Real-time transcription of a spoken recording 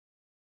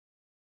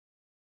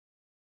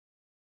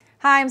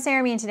Hi, I'm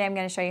Sarah and today I'm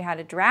going to show you how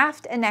to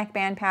draft a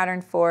neckband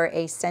pattern for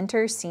a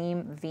center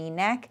seam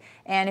V-neck.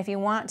 And if you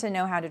want to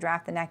know how to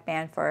draft the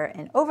neckband for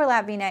an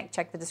overlap V-neck,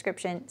 check the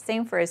description.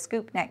 Same for a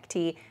scoop neck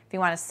tee. If you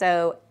want to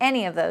sew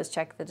any of those,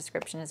 check the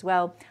description as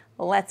well.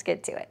 Let's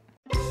get to it.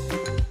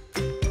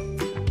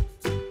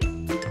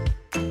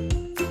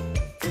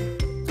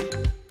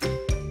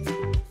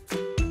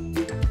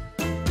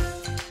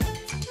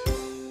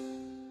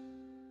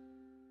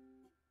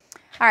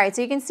 All right,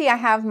 so you can see I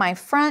have my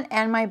front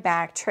and my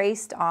back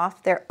traced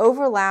off. They're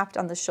overlapped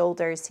on the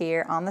shoulders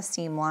here on the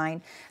seam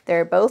line.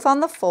 They're both on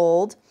the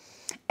fold.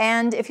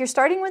 And if you're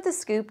starting with a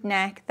scoop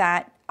neck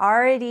that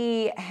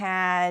already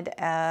had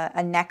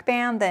a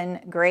neckband,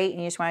 then great,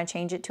 and you just want to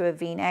change it to a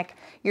V-neck.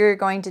 You're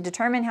going to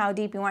determine how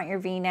deep you want your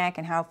V-neck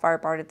and how far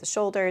apart at the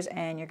shoulders,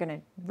 and you're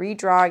going to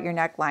redraw your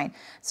neckline.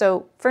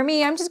 So for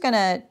me, I'm just going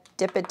to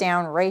dip it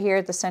down right here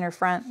at the center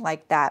front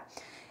like that.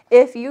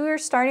 If you're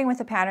starting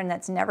with a pattern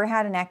that's never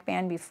had a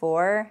neckband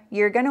before,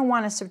 you're going to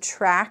want to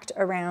subtract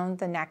around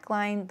the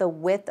neckline the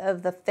width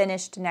of the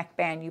finished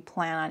neckband you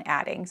plan on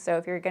adding. So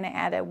if you're going to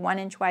add a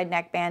 1-inch wide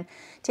neckband,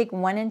 take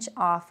 1 inch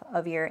off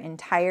of your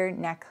entire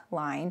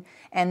neckline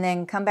and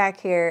then come back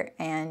here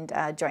and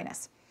join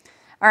us.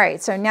 All right,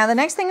 so now the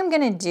next thing I'm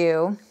going to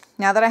do,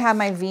 now that I have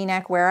my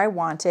V-neck where I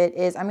want it,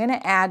 is I'm going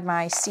to add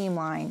my seam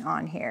line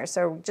on here.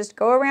 So just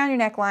go around your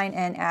neckline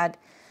and add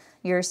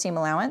your seam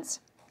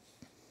allowance.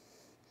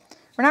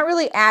 We're not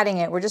really adding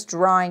it, we're just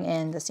drawing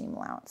in the seam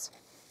allowance.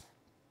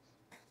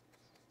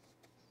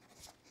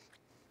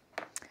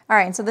 All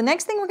right, so the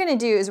next thing we're going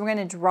to do is we're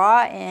going to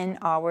draw in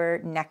our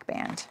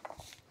neckband.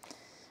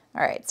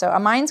 All right, so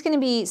mine's going to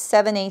be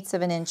 7/8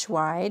 of an inch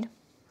wide.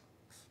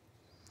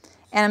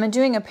 And I'm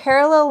doing a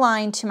parallel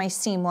line to my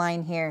seam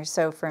line here,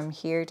 so from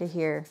here to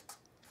here.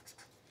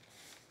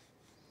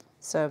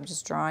 So I'm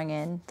just drawing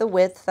in the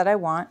width that I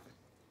want.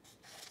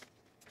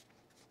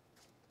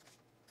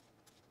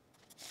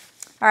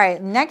 All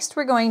right, next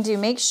we're going to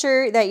make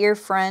sure that your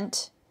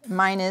front,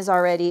 mine is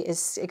already,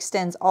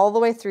 extends all the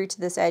way through to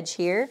this edge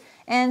here.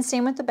 And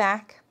same with the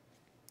back,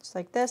 just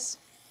like this.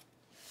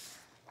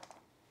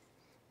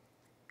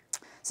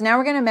 So now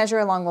we're going to measure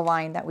along the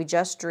line that we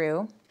just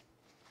drew.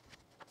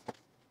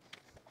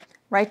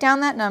 Write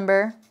down that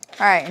number.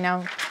 All right,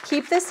 now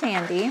keep this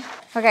handy.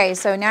 Okay,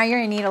 so now you're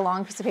going to need a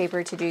long piece of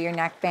paper to do your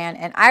neckband.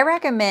 And I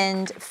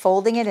recommend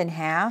folding it in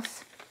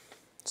half,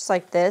 just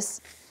like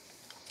this.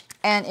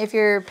 And if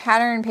your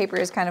pattern paper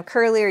is kind of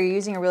curly or you're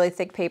using a really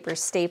thick paper,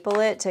 staple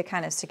it to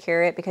kind of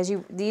secure it, because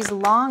these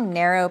long,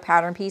 narrow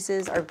pattern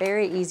pieces are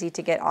very easy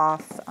to get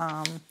off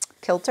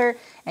kilter,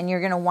 and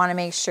you're going to want to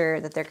make sure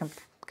that they're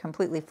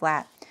completely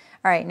flat.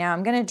 All right, now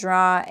I'm going to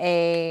draw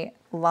a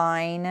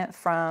line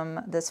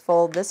from this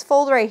fold. This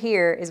fold right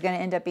here is going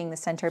to end up being the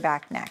center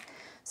back neck.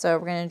 So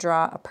we're going to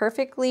draw a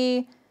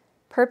perfectly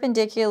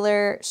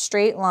perpendicular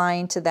straight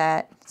line to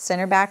that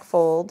center back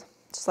fold,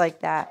 just like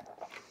that.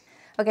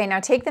 Okay,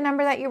 now take the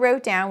number that you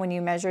wrote down when you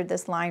measured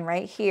this line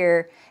right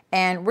here,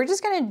 and we're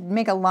just going to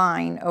make a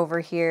line over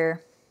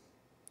here.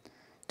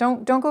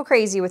 Don't go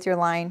crazy with your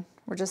line.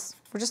 We're just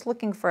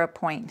looking for a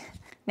point.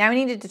 Now we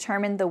need to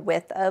determine the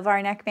width of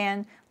our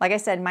neckband. Like I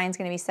said, mine's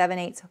going to be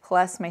 7/8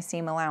 plus my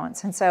seam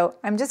allowance, and so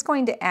I'm just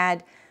going to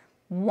add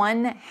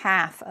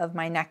 1/2 of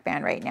my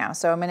neckband right now.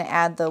 So I'm going to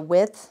add the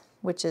width,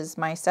 which is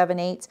my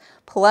 7/8,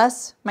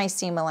 plus my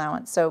seam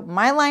allowance. So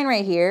my line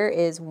right here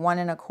is 1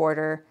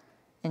 1/4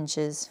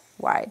 inches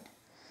wide.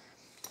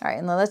 All right,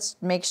 and let's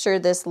make sure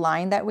this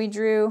line that we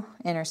drew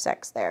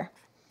intersects there.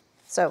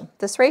 So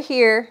this right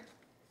here,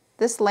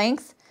 this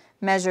length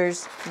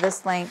measures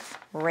this length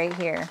right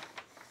here.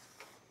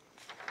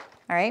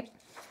 All right,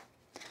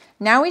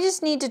 now we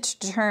just need to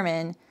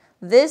determine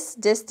this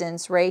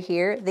distance right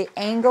here, the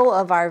angle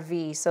of our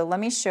V. So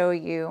let me show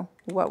you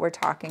what we're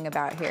talking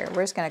about here.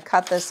 We're just going to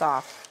cut this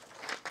off.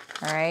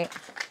 All right.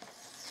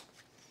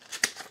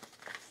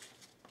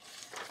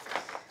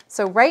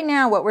 So right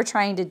now what we're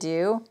trying to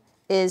do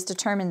is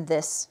determine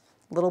this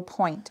little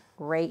point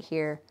right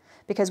here,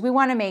 because we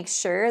want to make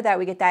sure that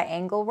we get that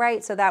angle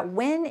right so that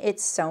when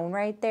it's sewn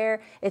right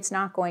there, it's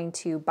not going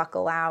to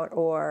buckle out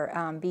or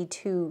be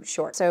too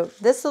short. So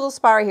this little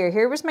spot right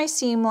here was my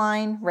seam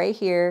line right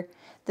here.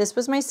 This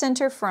was my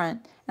center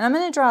front, and I'm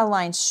going to draw a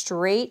line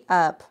straight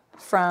up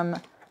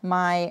from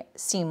my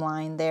seam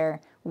line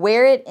there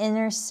where it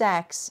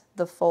intersects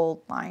the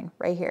fold line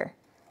right here.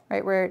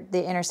 Right where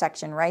the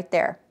intersection right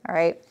there, all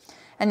right?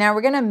 And now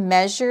we're going to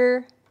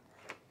measure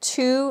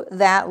to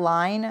that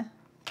line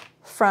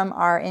from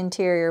our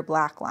interior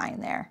black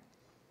line there.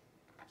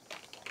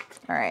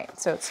 All right,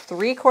 so it's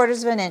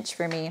 3/4 of an inch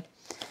for me.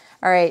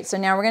 All right, so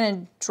now we're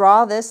going to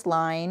draw this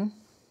line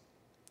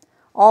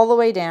all the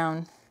way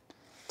down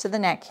to the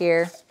neck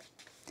here.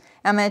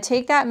 I'm going to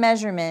take that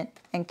measurement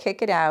and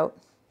kick it out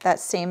that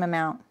same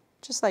amount,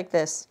 just like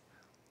this.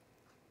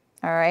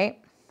 All right.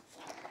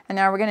 And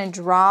now we're going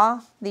to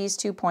draw these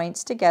 2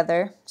 points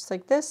together, just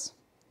like this.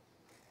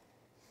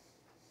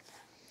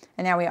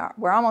 And now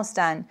we're almost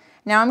done.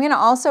 Now I'm going to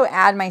also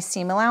add my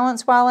seam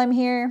allowance while I'm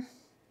here,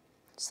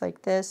 just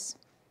like this.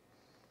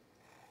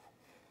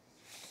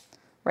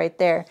 right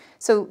there.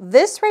 So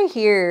this right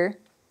here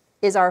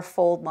is our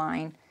fold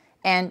line.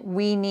 And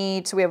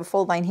so we have a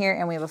fold line here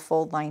and we have a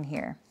fold line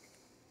here.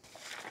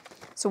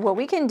 So what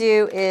we can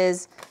do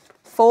is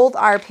fold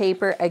our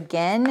paper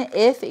again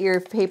if your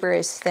paper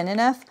is thin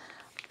enough,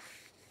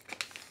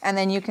 and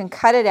then you can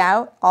cut it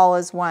out all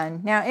as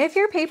one. Now, if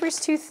your paper's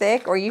too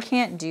thick or you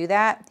can't do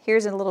that,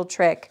 here's a little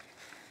trick.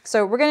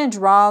 So we're gonna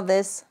draw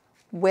this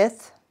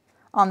width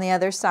on the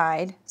other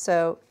side.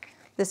 So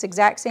this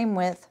exact same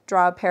width,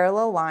 draw a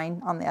parallel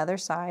line on the other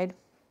side.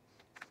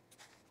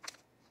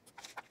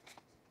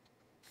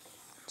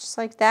 Just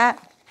like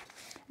that.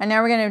 And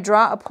now we're gonna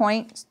draw a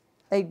point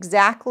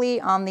exactly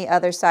on the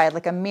other side,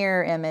 like a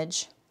mirror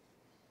image.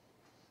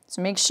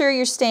 So make sure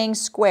you're staying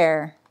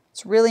square.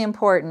 It's really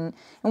important.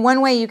 And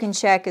one way you can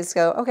check is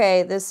go,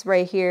 okay, this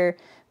right here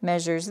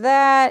measures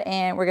that,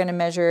 and we're gonna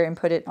measure and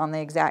put it on the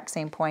exact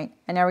same point.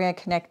 And now we're gonna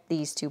connect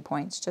these 2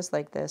 points, just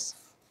like this.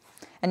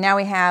 And now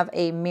we have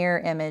a mirror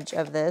image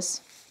of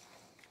this.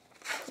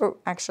 Or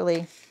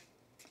actually,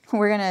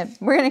 we're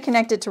gonna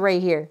connect it to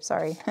right here,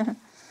 sorry.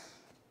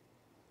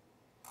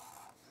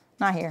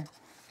 Not here.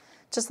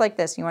 Just like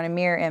this, you want a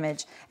mirror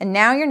image. And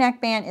now your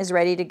neckband is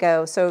ready to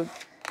go. So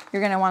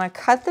you're gonna wanna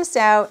cut this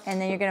out, and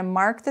then you're gonna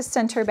mark the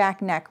center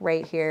back neck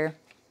right here.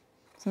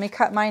 So let me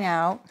cut mine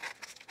out.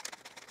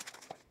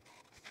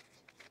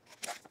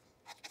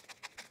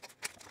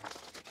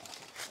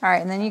 All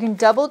right, and then you can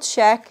double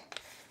check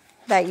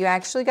that you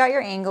actually got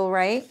your angle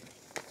right.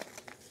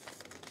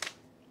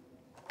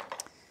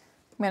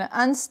 I'm gonna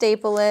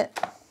unstaple it,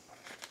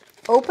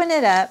 open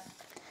it up,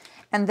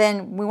 and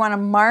then we want to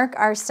mark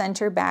our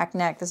center back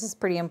neck. This is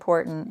pretty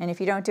important. And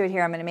if you don't do it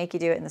here, I'm going to make you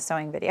do it in the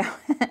sewing video.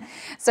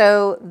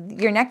 So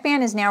your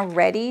neckband is now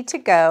ready to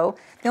go.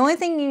 The only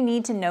thing you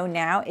need to know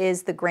now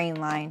is the grain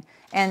line.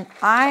 And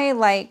I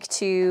like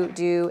to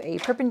do a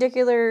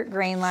perpendicular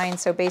grain line.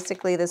 So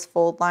basically this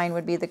fold line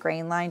would be the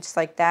grain line, just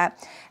like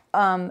that.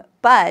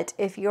 But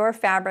if your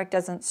fabric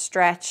doesn't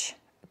stretch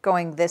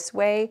going this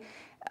way,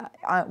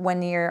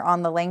 when you're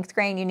on the length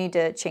grain, you need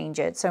to change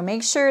it. So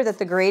make sure that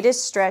the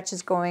greatest stretch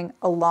is going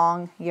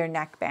along your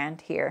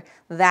neckband here.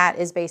 That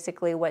is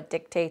basically what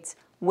dictates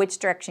which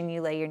direction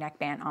you lay your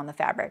neckband on the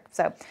fabric.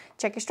 So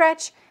check your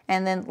stretch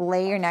and then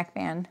lay your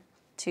neckband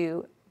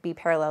to be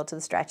parallel to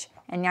the stretch.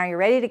 And now you're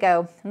ready to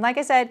go. And like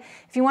I said,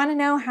 if you want to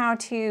know how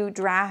to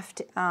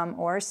draft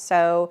or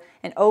sew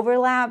an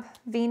overlap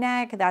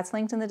V-neck, that's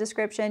linked in the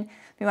description.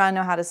 If you want to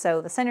know how to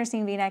sew the center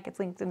seam V-neck, it's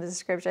linked in the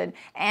description.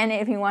 And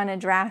if you want to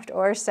draft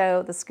or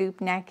sew the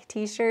scoop neck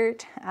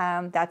t-shirt,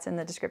 that's in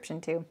the description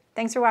too.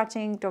 Thanks for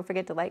watching. Don't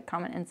forget to like,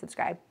 comment, and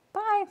subscribe.